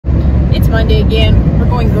Monday again. We're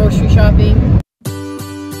going grocery shopping.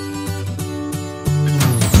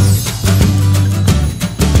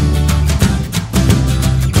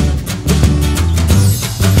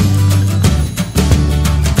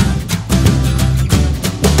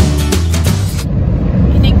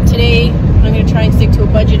 I think today I'm going to try and stick to a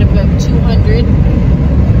budget of about 200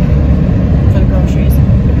 for the groceries.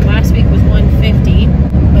 Last week was 150,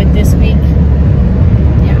 but this week,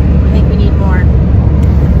 yeah, I think we need more.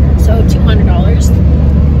 So $200.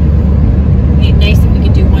 It'd be nice if we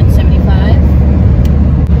could do 175.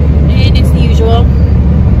 And it's the usual,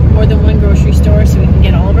 more than one grocery store so we can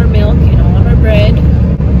get all of our milk and all of our bread.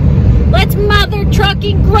 Let's mother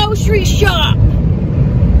trucking grocery shop!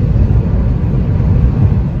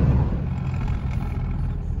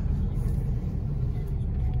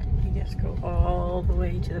 You just go all the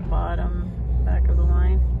way to the bottom, back of the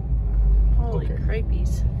line. Holy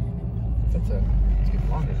creepies. That's a, it's getting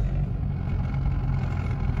longer.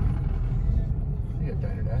 You got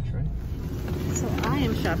Diner Dash, right? So I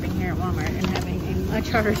am shopping here at Walmart and having a much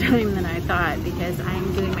harder time than I thought because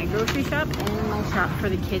I'm doing my grocery shop and my shop for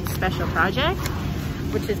the kids' special project,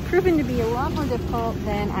 which has proven to be a lot more difficult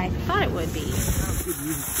than I thought it would be.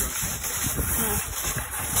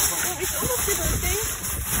 It's almost your birthday.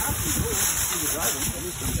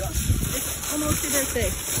 It's almost your birthday.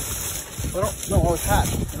 Well, no, I was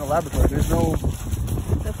hatched in a laboratory. There's no...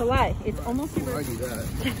 That's a lie. It's almost your birthday. I do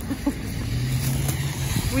that.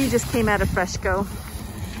 We just came out of Freshco.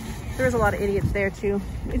 There was a lot of idiots there too.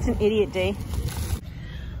 It's an idiot day.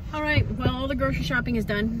 All right, well, all the grocery shopping is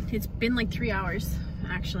done. It's been like 3 hours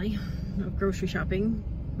actually of grocery shopping,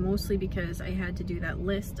 mostly because I had to do that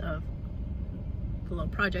list of the little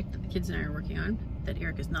project that the kids and I are working on that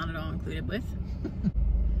Eric is not at all included with.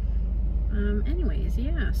 Anyways,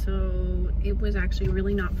 yeah, so it was actually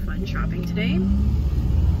really not fun shopping today.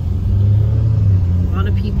 A lot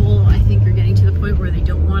of people, I think, are getting to the point where they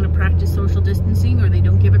don't want to practice social distancing, or they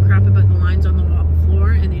don't give a crap about the lines on the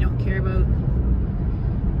floor, and they don't care about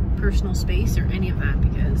personal space or any of that,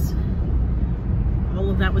 because all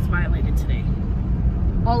of that was violated today.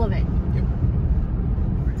 All of it. Yep.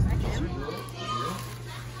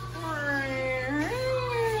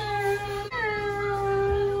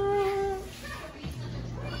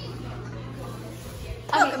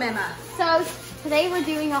 Welcome, Emma. So today we're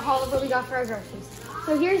doing a haul of what we got for our groceries.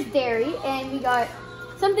 So here's dairy, and we got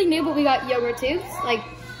something new, but we got yogurt tubes, like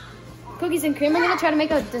cookies and cream. We're gonna try to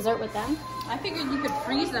make a dessert with them. I figured you could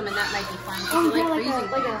freeze them and that might be fun. Oh, You yeah, like freezing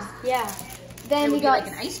things. yeah. Then It we would be got like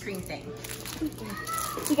an ice cream thing.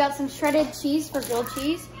 we got some shredded cheese for grilled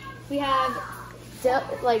cheese. We have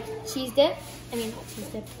like cheese dip. I mean not cheese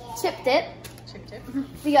dip, chip dip. Chip dip.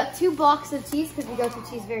 We got 2 blocks of cheese because we go through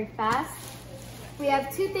cheese very fast. We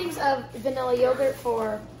have 2 things of vanilla yogurt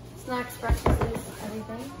for snacks, breakfasts,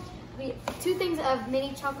 everything. We 2 things of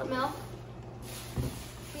mini chocolate milk.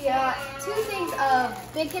 We got 2 things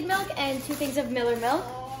of Big Kid milk and 2 things of Miller milk.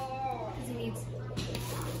 Because he needs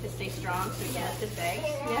To stay strong so we can let this egg.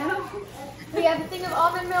 yeah. We have a thing of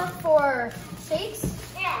almond milk for shakes.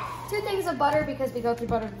 2 things of butter because we go through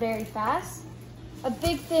butter very fast. A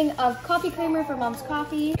big thing of coffee creamer for Mom's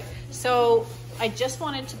coffee. So I just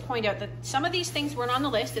wanted to point out that some of these things weren't on the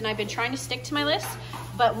list, and I've been trying to stick to my list,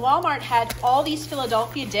 but Walmart had all these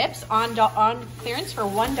Philadelphia dips on clearance for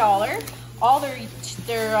 $1. All their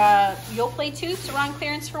Yoplait tubes are on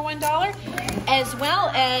clearance for $1, as well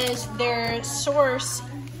as their Source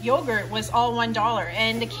yogurt was all $1.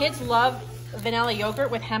 And the kids love vanilla yogurt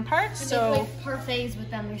with hemp hearts. So like parfaits with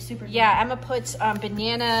them, they're super good. yeah, Emma puts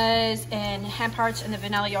bananas and hemp hearts in the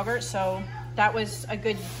vanilla yogurt, so that was a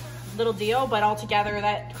good little deal. But altogether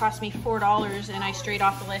that cost me $4, and I straight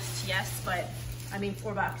off the list, yes, but I mean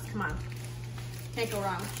 $4, come on, can't go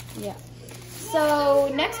wrong. Yeah.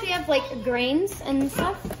 So next we have like grains and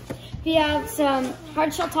stuff. We have some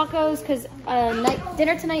hard shell tacos because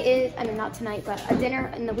dinner tonight is, I mean not tonight, but a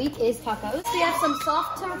dinner in the week is tacos. We have some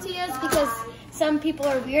soft tortillas because some people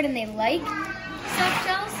are weird and they like soft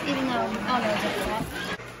shells, even though I don't know about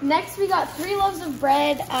that. Next we got 3 loaves of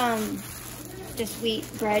bread, just wheat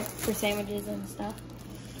bread for sandwiches and stuff.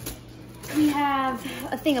 We have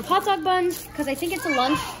a thing of hot dog buns because I think it's a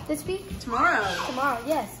lunch this week. Tomorrow,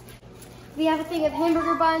 Yes. We have a thing of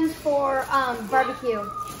hamburger buns for barbecue,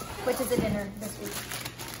 which is a dinner this week.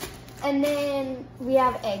 And then we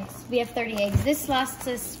have eggs. We have 30 eggs. This lasts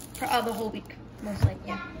us the whole week, most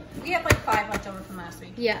likely. we have like 5 left over from last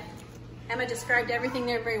week. Yeah. Emma described everything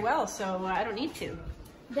there very well, so I don't need to.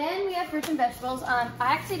 Then we have fruits and vegetables. I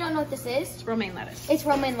actually don't know what this is. It's romaine lettuce. It's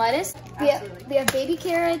romaine lettuce. Absolutely. We have baby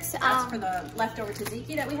carrots. That's for the leftover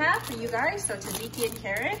tzatziki that we have for you guys. So tzatziki and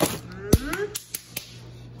carrots.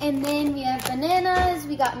 And then we have bananas.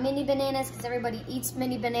 We got mini bananas because everybody eats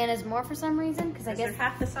mini bananas more for some reason. Because I guess they're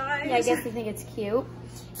half the size. Yeah, I guess they think it's cute.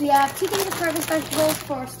 We have 2 things of harvest vegetables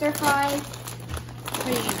for stir fry.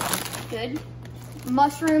 Pretty good.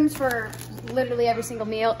 Mushrooms for literally every single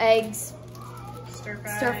meal. Eggs.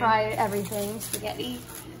 Stir Fry everything. Spaghetti.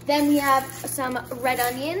 Then we have some red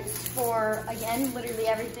onions for, again, literally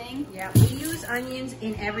everything. Yeah, we use onions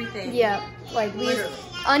in everything. Yeah, like we use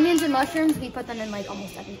onions and mushrooms, we put them in like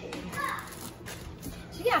almost everything.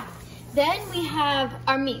 So yeah, then we have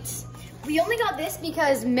our meats. We only got this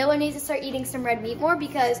because Miller needs to start eating some red meat more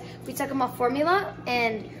because we took him off formula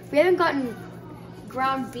and we haven't gotten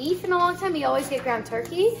ground beef in a long time. We always get ground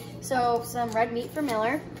turkey. So some red meat for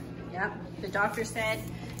Miller. Yep, the doctor said,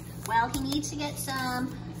 well, he needs to get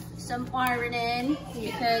some iron in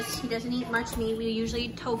because he doesn't eat much meat. We usually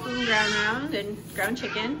eat tofu and ground and ground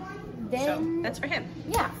chicken. Then, so that's for him.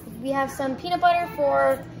 Yeah, we have some peanut butter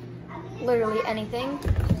for literally anything.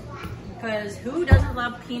 Because who doesn't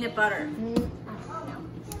love peanut butter?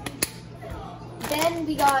 Then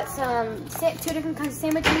we got some 2 different kinds of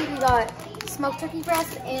sandwich meat. We got smoked turkey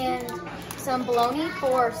breast and some bologna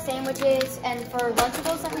for sandwiches and for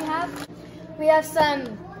Lunchables that we have. We have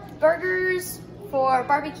some burgers for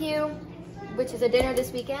barbecue, which is a dinner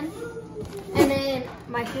this weekend. And then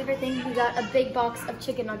my favorite thing, we got a big box of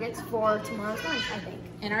chicken nuggets for tomorrow's lunch, I think.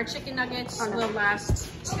 And our chicken nuggets will last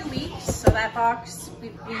 2 weeks. So that box,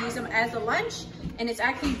 we use them as a lunch, and it's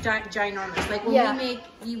actually ginormous. Like when we make,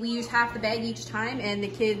 we use half the bag each time, and the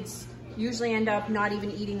kids usually end up not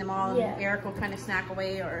even eating them all. And Eric will kind of snack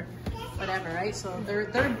away or whatever, right? So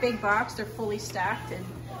they're a big box, they're fully stacked, and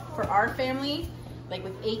for our family, like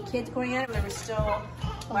with 8 kids going at it, there was still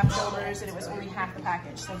leftovers, and it was only half the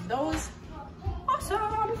package. So those,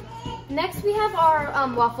 awesome. Next, we have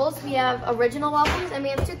our waffles. We have original waffles, and we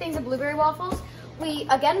have 2 things of blueberry waffles. We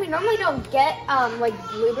normally don't get like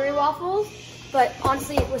blueberry waffles, but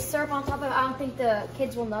honestly, with syrup on top of it, I don't think the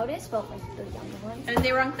kids will notice. But like the younger ones. And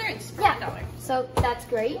they were on clearance for $1. So that's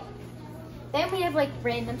great. Then we have like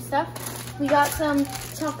random stuff. We got some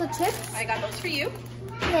chocolate chips. I got those for you.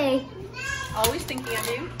 Yay. Always thinking of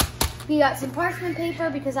you. We got some parchment paper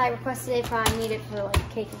because I requested it if I need it for like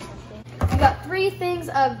cake or something. We got 3 things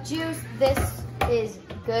of juice. This is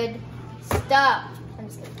good stuff. I'm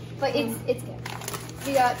just kidding. But it's good.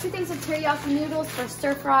 We got 2 things of teriyaki noodles for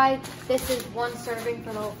stir fry. This is 1 serving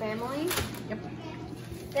for the whole family. Yep.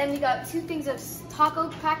 Then we got 2 things of taco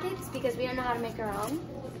packets because we don't know how to make our own.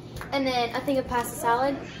 And then a thing of pasta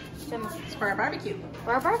salad. It's for our barbecue.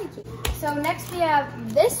 For our barbecue. So next we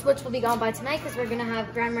have this, which will be gone by tonight because we're gonna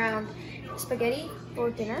have grand round spaghetti for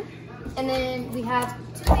dinner. And then we have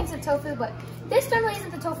 2 things of tofu, but this normally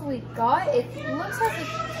isn't the tofu we got. It looks like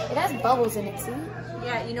it has bubbles in it, see?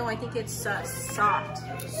 Yeah, you know, I think it's soft.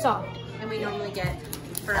 Soft. And we normally get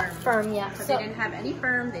firm. Firm, yeah. So they didn't have any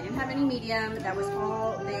firm, they didn't have any medium. That was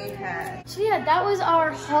all they had. So yeah, that was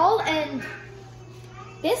our haul, and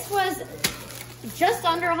this was just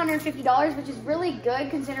under $150, which is really good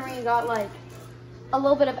considering we got like a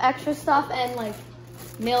little bit of extra stuff and like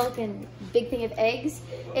milk and big thing of eggs.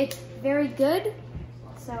 It's very good.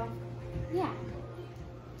 So yeah.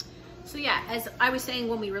 So yeah, as I was saying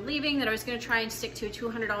when we were leaving, that I was going to try and stick to a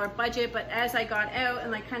 $200 budget, but as I got out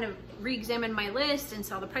and like kind of re-examined my list and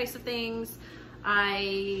saw the price of things,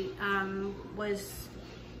 I was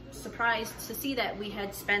surprised to see that we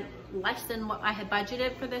had spent less than what I had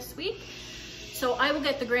budgeted for this week. So I will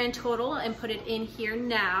get the grand total and put it in here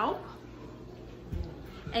now.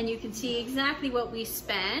 And you can see exactly what we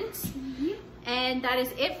spent. And that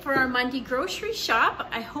is it for our Monday grocery shop.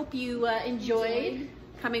 I hope you enjoyed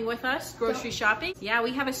coming with us grocery shopping. Yeah,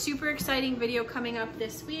 we have a super exciting video coming up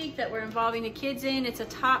this week that we're involving the kids in. It's a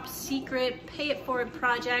top secret pay it forward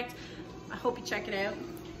project. I hope you check it out.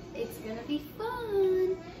 It's gonna be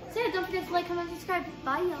fun. So yeah, don't forget to like, comment, subscribe.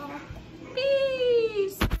 Bye y'all.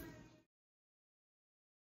 Peace.